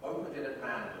 opened it at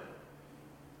random,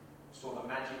 saw the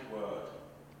magic word,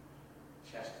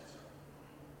 Chesterton.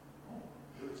 Oh,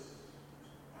 Lewis.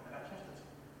 Why about Chesterton?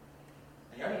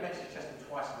 And he only mentioned Chesterton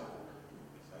twice in the book,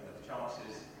 so you know, the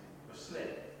chances were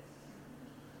slim.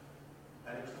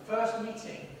 And it was the first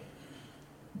meeting,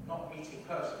 not meeting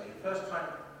personally, the first time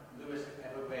Lewis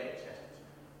had ever read Chesterton.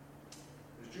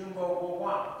 It was during World War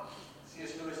I.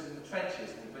 C.S. Lewis is in the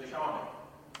trenches in the British Army.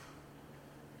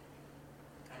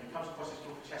 And he comes across this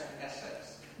book of Chesterton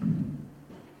essays.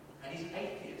 And he's an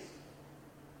atheist.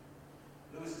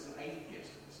 Lewis is an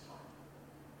atheist at this time.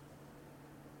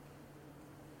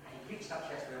 And he picks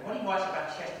up Chesterton. And when he writes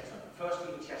about Chesterton, first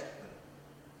reading Chesterton,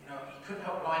 you know, he couldn't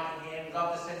help liking him,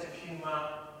 loved the sense of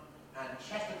humour, and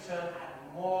Chesterton had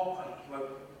more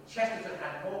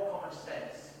common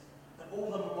sense than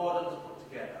all the moderns put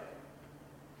together.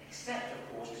 Except,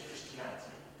 of course, his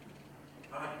Christianity.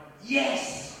 Right?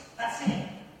 Yes! That's it!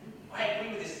 I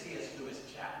agree with this C.S. Lewis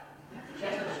chap.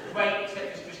 Chesterton was great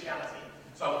except his Christianity.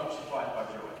 So I'm not surprised by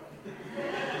Joy.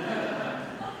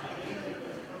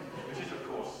 Which is, of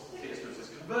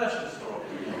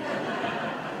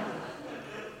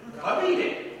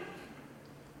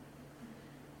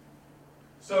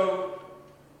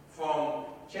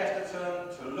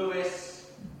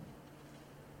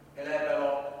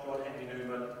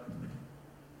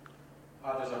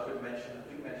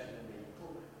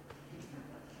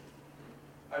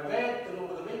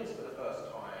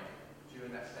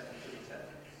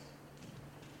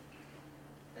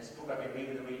It's a book I've been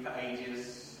reading for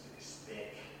ages. It's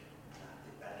thick.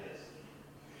 That is.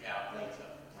 Yeah,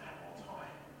 later. I have more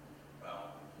time.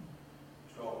 Well,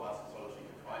 12 months in solitary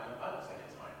confinement. I don't say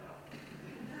it's time now.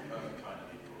 Most kind of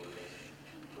people all of this.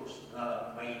 Of course,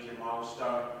 another major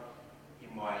milestone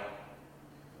in my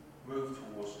move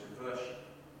towards conversion.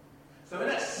 So in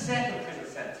that second prison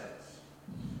sentence,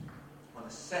 on the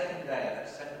second day of that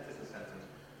second prison sentence,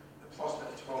 the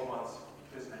prospect of 12 months in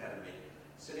prison ahead of me,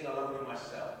 sitting alone in my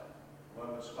cell,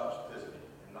 Roman Scrubs prison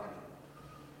in London,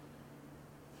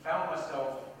 found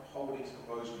myself holding some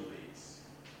rosary beads.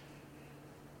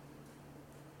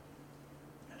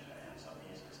 Actually, I have some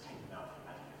here, so let's take them out for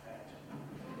dramatic effect.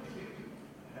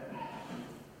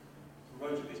 Some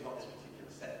rosary beads, not this particular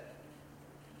set.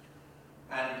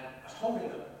 And I was holding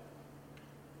them.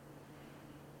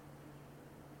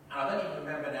 And I don't even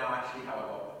remember now actually how I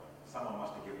got them. Someone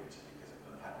must have given it to me because I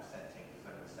couldn't have the sentence. It was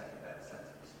only the second day of the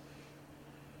sentence.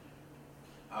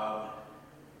 I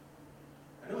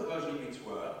knew what those beads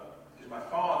were because my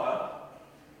father,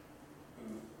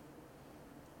 who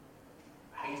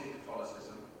hated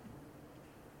Catholicism,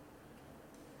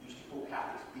 used to call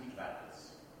Catholics bead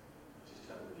batters, which is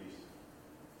terrible abuse.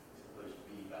 Those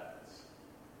bead batters.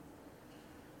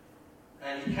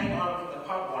 And he came home from the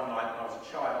pub one night when I was a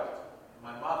child.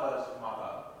 My mother's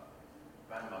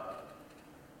grandmother,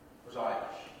 was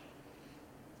Irish.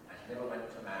 And she never went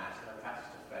to Mass, never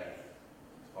practiced her faith,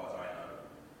 as far as I know.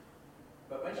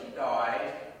 But when she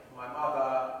died, my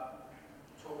mother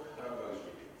took her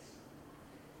rosary beads.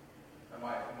 And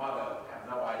my mother had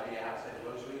no idea how to say the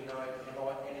rosary, no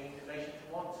any inclination to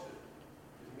want to.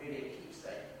 It was merely a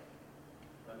keepsake,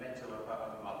 a memento of her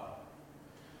own mother.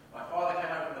 My father came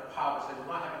home from the pub and said, we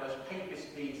might have those papist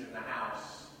beads in the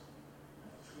house.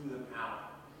 Threw them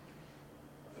out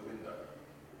of the window.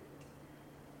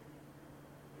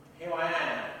 Here I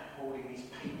am, holding these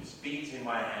papist beads in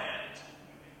my hand.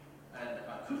 And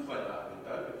I could throw them out the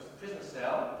window. It was the prison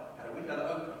cell, had a window that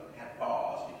opened. It had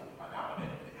bars, you couldn't climb out of it.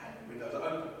 It had windows that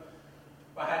opened.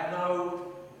 But I had no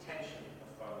intention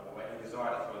of throwing them away, no desire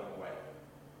to throw them away. I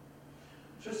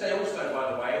should say also,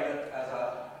 by the way, that as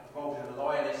a involved in the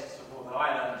loyalists of Northern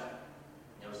Ireland,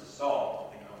 there was a song.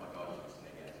 I think, oh my God, I'm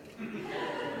listening again.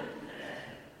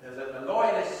 There's a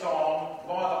loyalist song,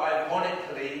 rather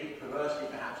ironically, perversely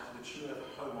perhaps, to the tune of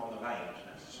Home on the Range.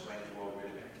 That's a strange world we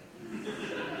live in.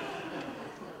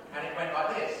 And it went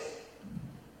like this.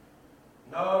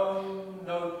 No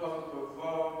Pope of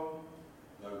Rome,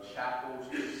 no chapels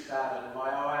to sadden my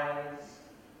eyes,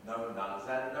 no nuns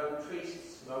and no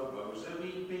priests, no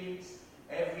rosary beads.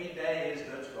 Every day is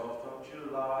the 12th of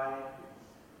July.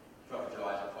 12th of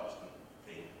July is a Protestant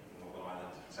thing in Northern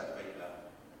Ireland. Celebrate the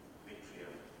victory of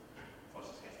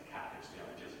Protestants against the Catholics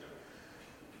 300 years ago.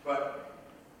 But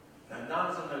no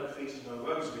nuns and no priests, no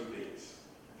rosary beads.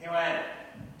 Here I am.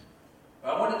 But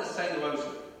I wanted to say the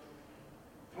rosary.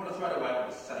 If you want to throw it away, I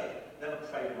want to say it. Never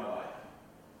prayed in my life.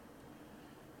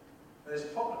 But there's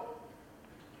a problem.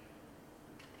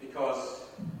 Because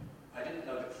I didn't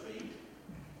know the creed.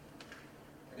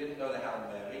 I didn't know the Hail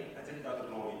Mary. I didn't know the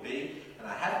Glory Be. And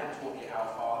I had been taught the Our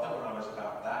Father when I was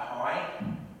about that high.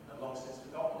 And I've long since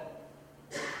forgotten it.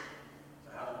 So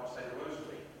how do I say the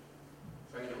rosary?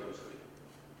 Pray the rosary.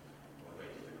 What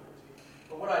great difficulty.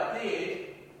 But what I did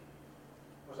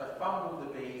was I fumbled the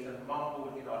beads and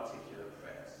mumbled inarticulate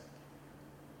prayers.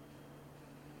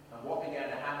 And what began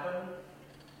to happen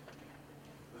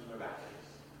was miraculous.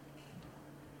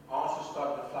 Answers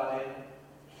started to flood in.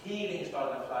 Healing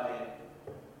started to flood in.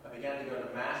 I began to go to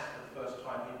Mass for the first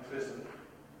time in prison.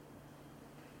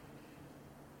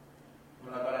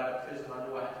 When I got out of prison, I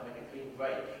knew I had to make a clean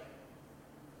break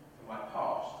from my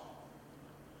past.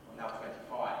 I'm now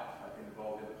 25. I've been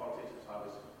involved in politics since I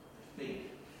was 15.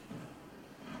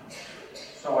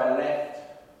 So I left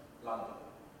London.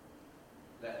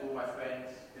 Left all my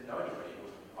friends, didn't know anybody who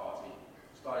was in the party.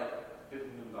 Started a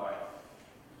different new life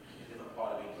in a different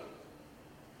part of England.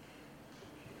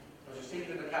 I was received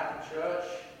in the Catholic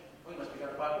Church. Oh, you must be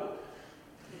going to buy a book.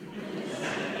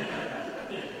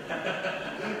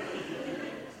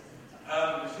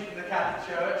 Received in the Catholic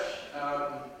Church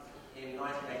in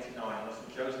 1989, on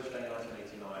St. Joseph's Day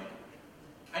 1989.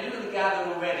 I knew at the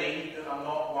gather already that I'm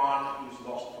not one who's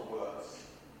lost for words.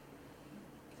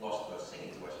 Lost for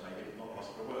singing voice, maybe, but not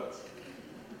lost for words.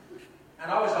 And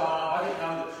I didn't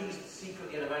know the priest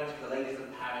secretly had arranged for the ladies of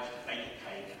the parish to bake a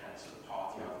cake and had sort of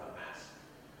party after the Mass.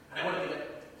 And I wanted to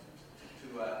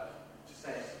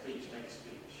say a speech, make a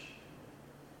speech.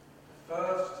 The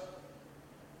first,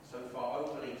 so far,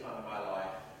 opening time of my life,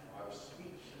 I was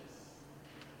speechless.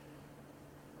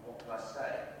 And what could I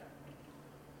say?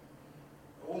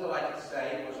 All that I could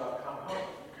say was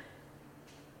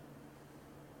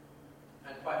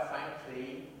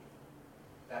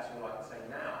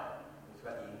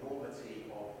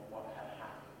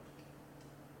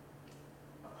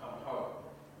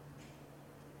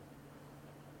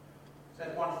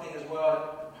thing as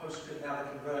well, postscript now, the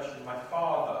conversion. My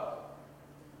father,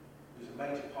 who's a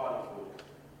major party fool,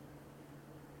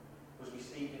 was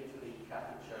received into the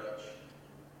Catholic Church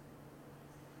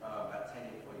about 10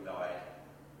 years before he died.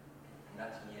 And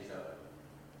that 10 years ago,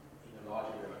 even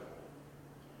larger miracle.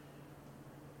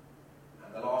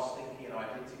 And the last thing he and I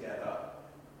did together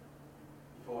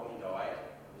before he died,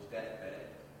 on his deathbed,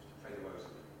 was to pray the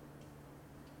rosary.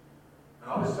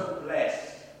 And I was so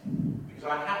blessed because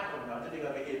I didn't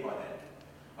over here by then.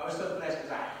 I was so blessed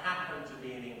because I happened to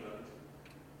be in England,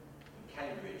 in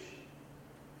Cambridge,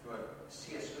 for a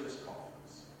C.S. Lewis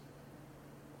conference.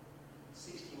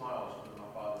 60 miles from my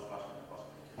father was rushing to the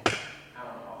hospital. Hour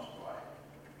and a half's drive.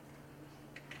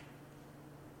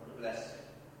 What a blessing.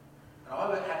 And I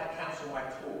had to cancel my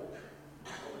talk.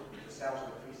 The sounds of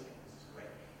the precinct, this is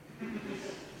great.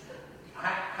 I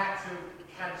had to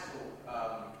cancel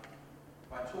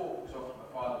my talk because my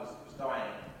father was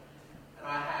dying. And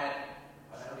I had,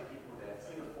 I don't know how many people were there,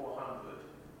 300 or 400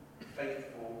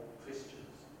 faithful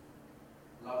Christians,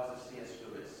 lovers of C.S.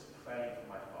 Lewis, praying for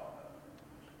my father.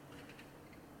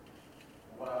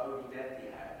 And what a holy death he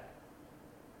had,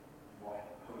 what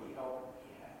holy help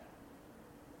he had.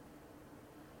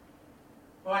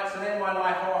 Right, so then my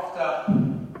life after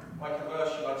my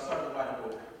conversion, I decided to write a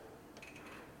book.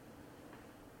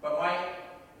 But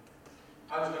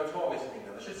I was notorious in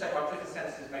England. I should say my prison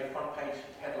sentences made front page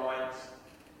headlines.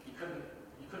 You couldn't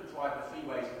drive the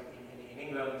freeways in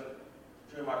England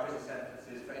during my prison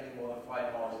sentences for any more than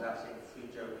 5 miles without seeing Free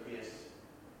Joe Pearce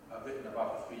written above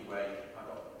the freeway. I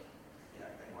got,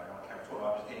 anyway, I can't talk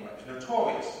about it anyway. It was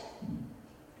notorious.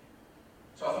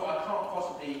 So I thought I can't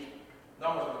possibly, no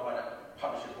one's going to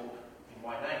publish a book in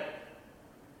my name.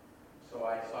 So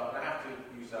I'm going to have to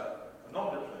use a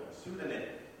nom de plume, a pseudonym.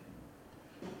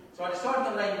 So I decided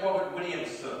to name Robert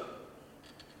Williamson.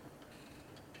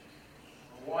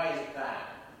 And why is that?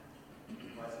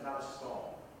 Well, it's another song.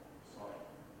 Sorry.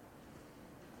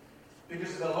 Because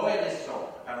it's a loyalist song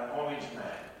about an orange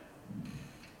man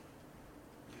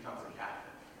who becomes a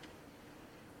Catholic.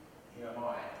 Here am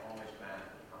I, an orange man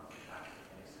who becomes a Catholic.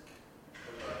 And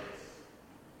it's like this.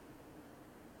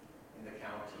 In the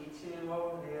county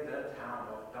Tyrone, near the town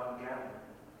of Dungannon,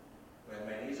 where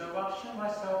many's a rush and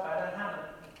myself had a hammer.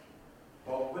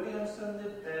 Bob Williamson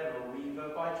lived there, a weaver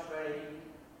by trade,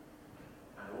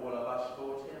 and all of us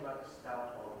bought him a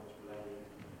stout orange blade.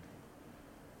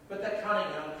 But the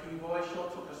cunning young coup boy sure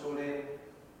took us all in,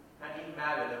 and he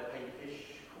married a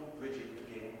papish called Bridget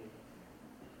Begin.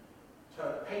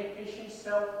 Turned papish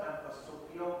himself and forsook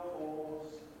the old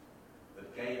cause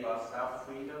that gave us our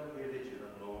freedom, religion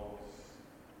and laws.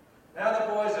 Now the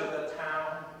boys of the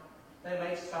town, they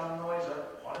made some noise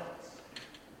upon it,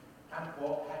 and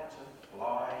Bob had to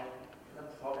fly to the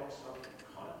province of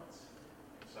Connaught.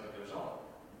 So it goes on.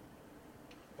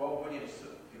 Bob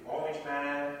Williamson, the orange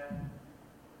man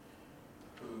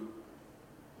who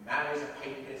marries a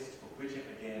papist for Bridget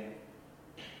again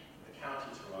in the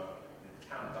county Tyrone, in the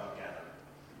town of Dungannon,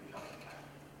 becomes a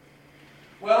Catholic.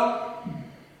 Well,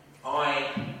 I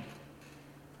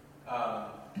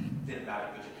didn't marry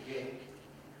Bridget again,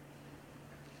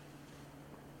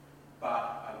 but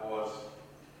I was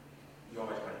the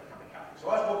orange man becoming Catholic. So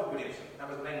I was Robert Williamson. That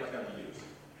was the name I was going to use.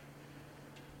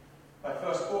 My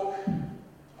first book,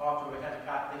 after I became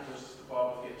Catholic, was the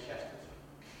biography of Chesterton.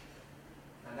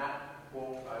 And that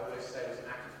book, I always say, was an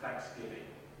act of thanksgiving.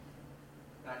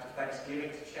 An act of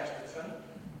thanksgiving to Chesterton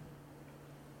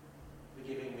for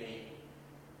giving me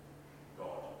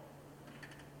God.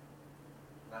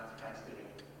 An act of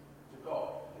thanksgiving to God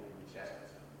for giving me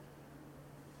Chesterton.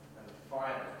 And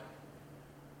finally,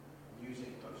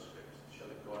 using postscripts to show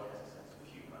that God has a sense of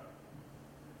humour.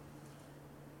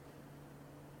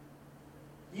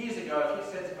 Years ago, if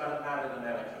you said to me I'd married an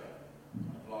American,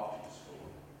 I'd have laughed at school.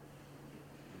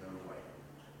 No way.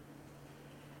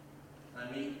 And I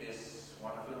meet this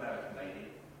wonderful American lady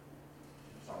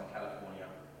from Southern California.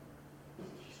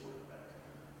 She's sort of American.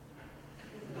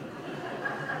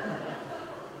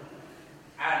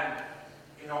 And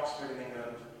in Oxford, in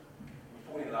England, we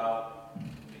fall in love, and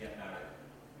we get married.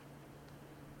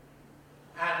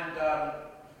 And her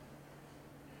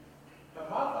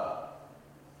mother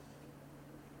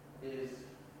is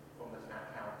from the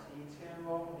town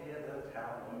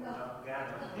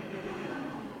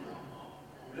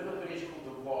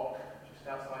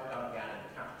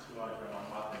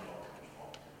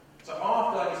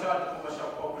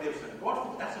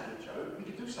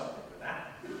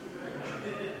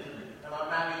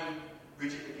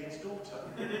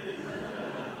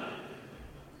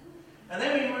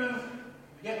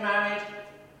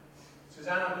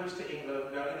Susanna moves to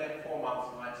England, we're only there 4 months,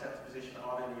 and I accept a position at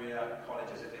Harvard College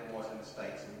as it then was in the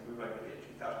States, and we move over here,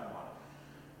 2001.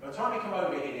 By the time we come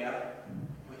over here,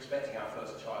 we're expecting our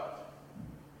first child.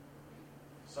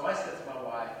 So I said to my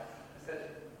wife, I said,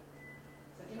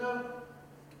 you know,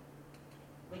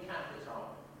 we Catholics, aren't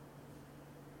we?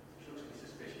 She looks at me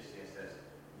suspiciously and says,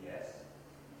 yes.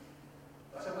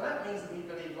 I said, well, that means that we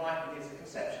believe life begins at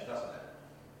conception, doesn't it?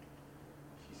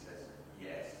 She says,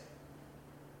 yes.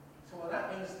 So, well,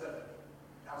 that means that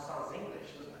our son's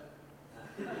English, doesn't it?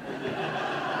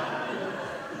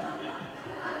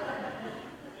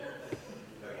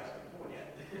 No, he hasn't been born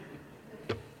yet.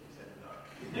 He said, no.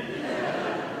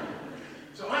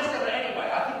 So I said, well,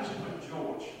 anyway, I think we should put him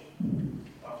George,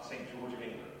 after St. George of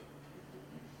England.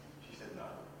 She said, no.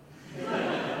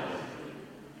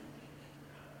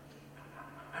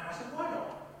 And I said, why not?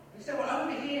 And he said, well,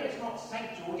 over here it's not St.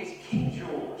 George, it's King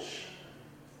George.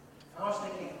 And I was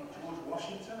thinking, George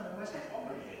Washington? I mean, where's the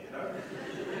problem here, you know?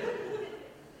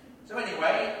 So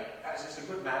anyway, as it's a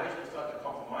good marriage, we started to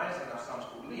compromise, and our son's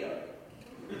called Leo.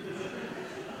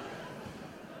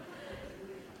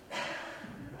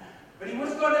 But he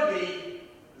was going to be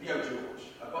Leo George.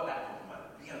 I got that compliment,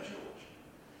 Leo George.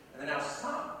 And then our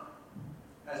son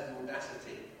has the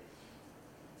audacity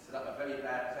to set up a very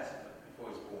bad precedent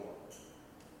before he's born.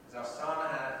 Because our son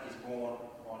is born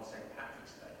on St.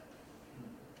 Patrick's Day.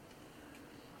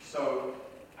 So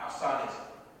our son is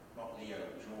not Leo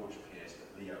George Pearce, but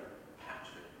Leo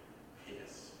Patrick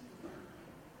Pearce.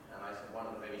 And I said one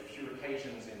of the very few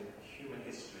occasions in human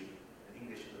history that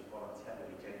English would have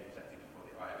voluntarily genuflected before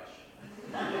the Irish.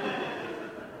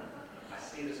 I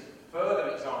see this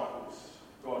further examples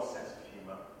of God's sense of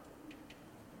humour.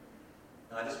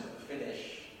 And I just want to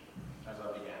finish as I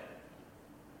began.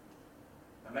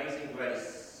 Amazing grace.